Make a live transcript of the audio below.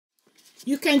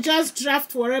You can just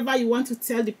draft whatever you want to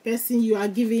tell the person you are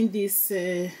giving this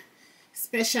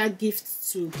special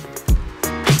gift to.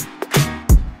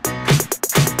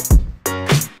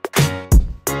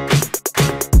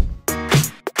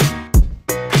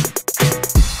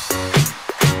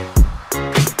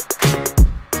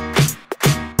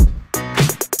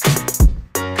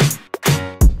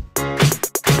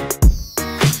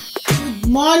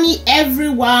 Good morning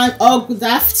everyone, or good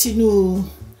afternoon.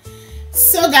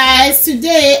 So guys,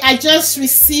 today I just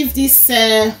received this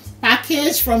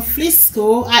package from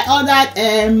VLISCO. I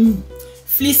ordered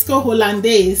VLISCO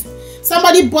Hollandaise.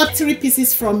 Somebody bought 3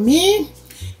 pieces from me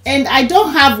and I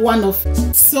don't have one of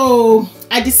it, so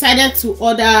I decided to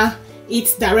order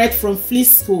it direct from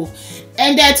VLISCO.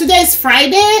 And today is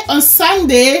Friday. On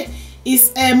Sunday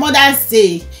is Mother's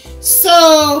Day,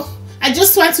 so I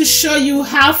just want to show you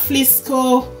how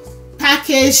VLISCO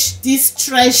package this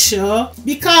treasure,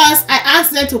 because I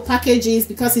asked them to package it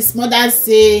because it's Mother's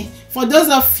Day. For those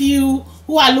of you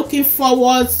who are looking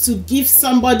forward to give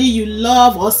somebody you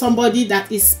love or somebody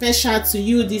that is special to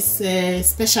you this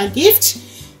special gift,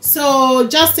 so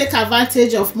just take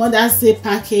advantage of Mother's Day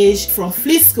package from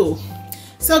VLISCO.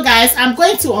 So guys, I'm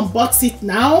going to unbox it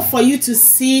now for you to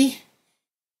see.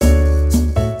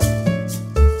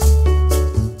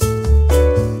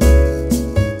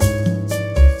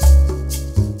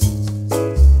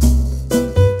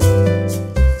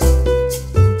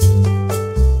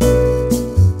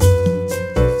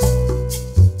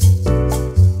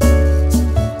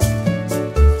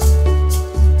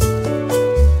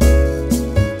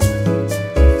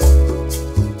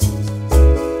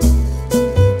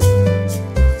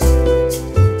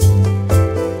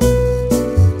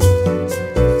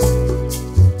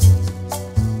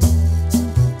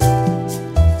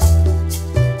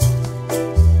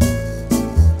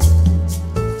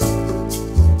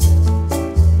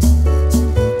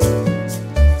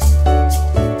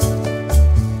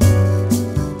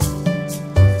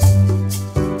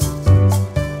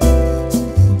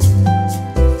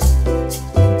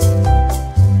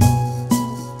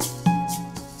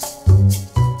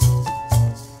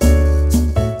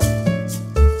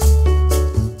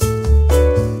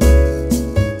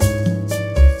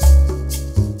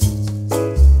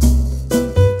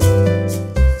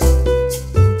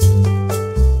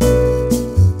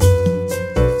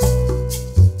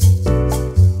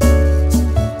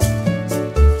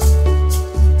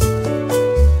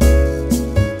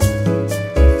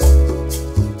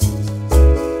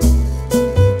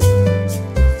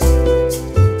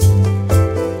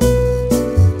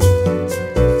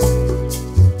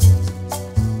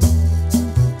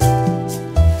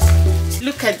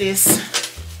 Look at this.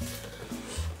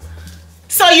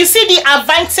 So you see the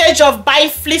advantage of buying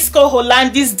VLISCO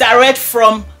Hollandaise direct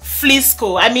from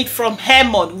VLISCO, I mean from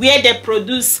Hermon, where they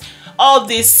produce all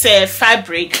this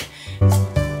fabric.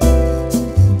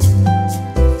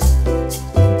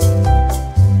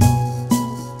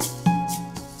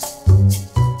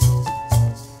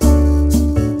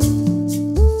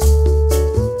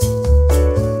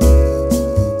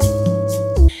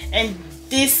 And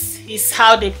this is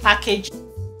how they package,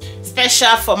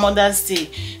 special for Mother's Day.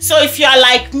 So if you are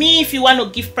like me, if you want to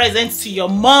give presents to your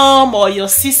mom or your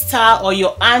sister or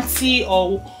your auntie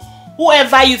or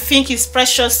whoever you think is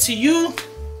precious to you,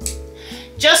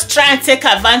 just try and take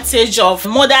advantage of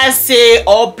Mother's Day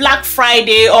or Black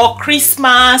Friday or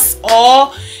Christmas,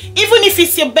 or even if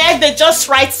it's your birthday, just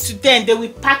write to them, they will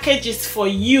package it for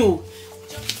you.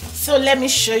 So let me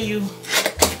show you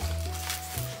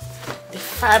the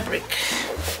fabric.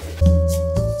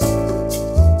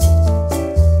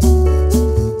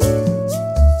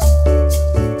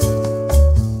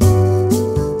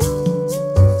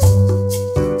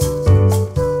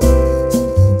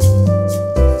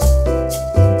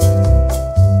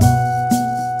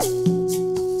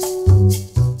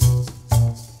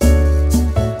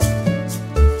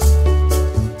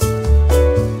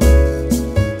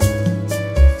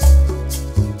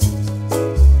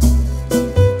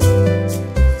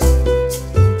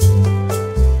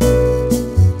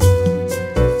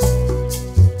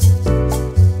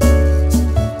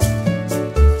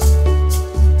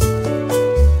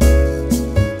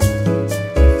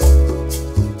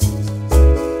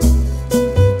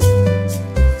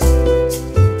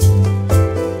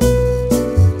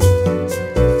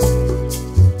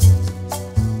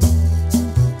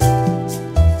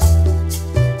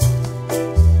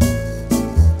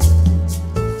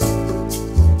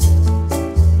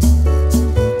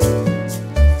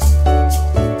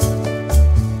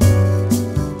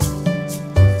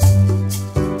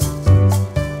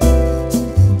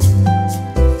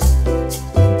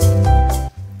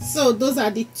 So those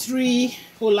are the 3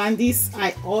 Hollandaise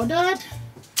I ordered.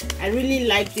 I really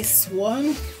like this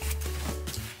one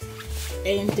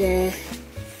and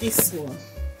this one.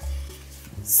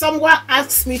 Someone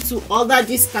asked me to order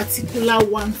this particular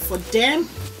one for them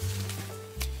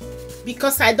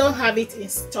because I don't have it in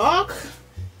stock.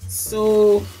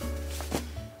 So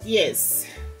yes,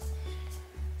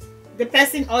 the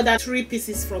person ordered 3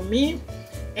 pieces from me,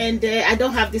 and I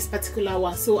don't have this particular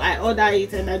one, so I ordered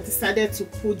it, and I decided to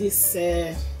put this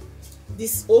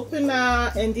this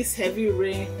opener and this heavy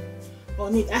ring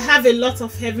on it. I have a lot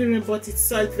of heavy ring, but it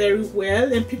sold very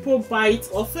well and people buy it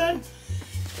often,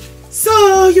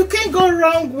 so you can't go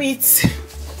wrong with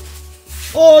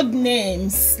old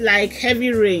names like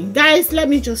heavy ring. Guys, let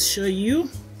me just show you.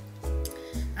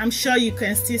 I'm sure you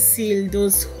can still see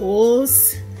those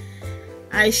holes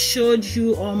I showed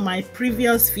you on my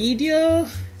previous video.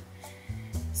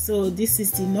 So this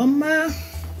is the number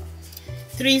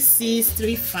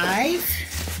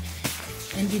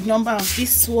 3635, and the number of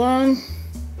this one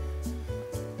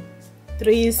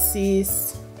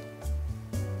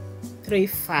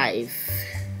 3635,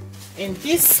 and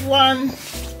this one,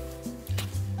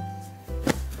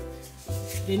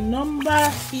 the number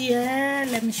here,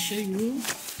 let me show you.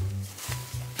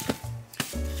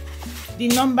 The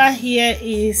number here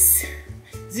is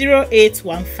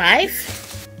 0815,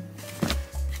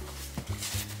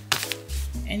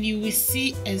 and you will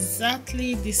see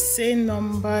exactly the same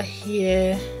number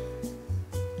here,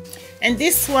 and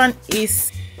this one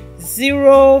is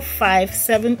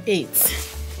 0578.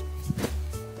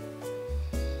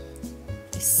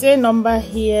 The same number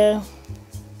here.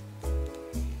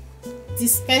 The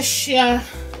special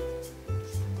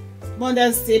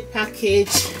Mother's Day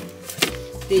package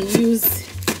they use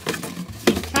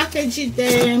in packaging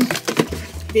them.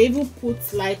 They even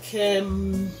put like a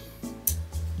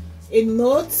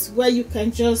note where you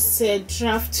can just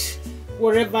draft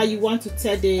whatever you want to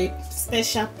tell the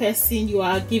special person you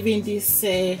are giving this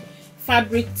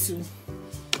fabric to,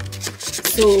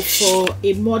 so for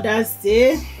a Mother's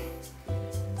Day.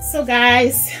 So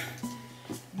guys,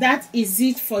 that is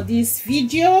it for this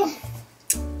video.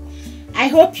 I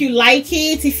hope you like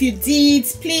it. If you did,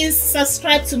 please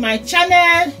subscribe to my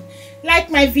channel,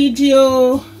 like my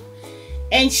video,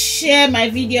 and share my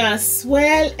video as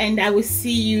well, and I will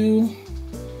see you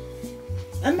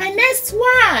on my next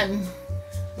one.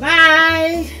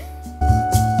 Bye.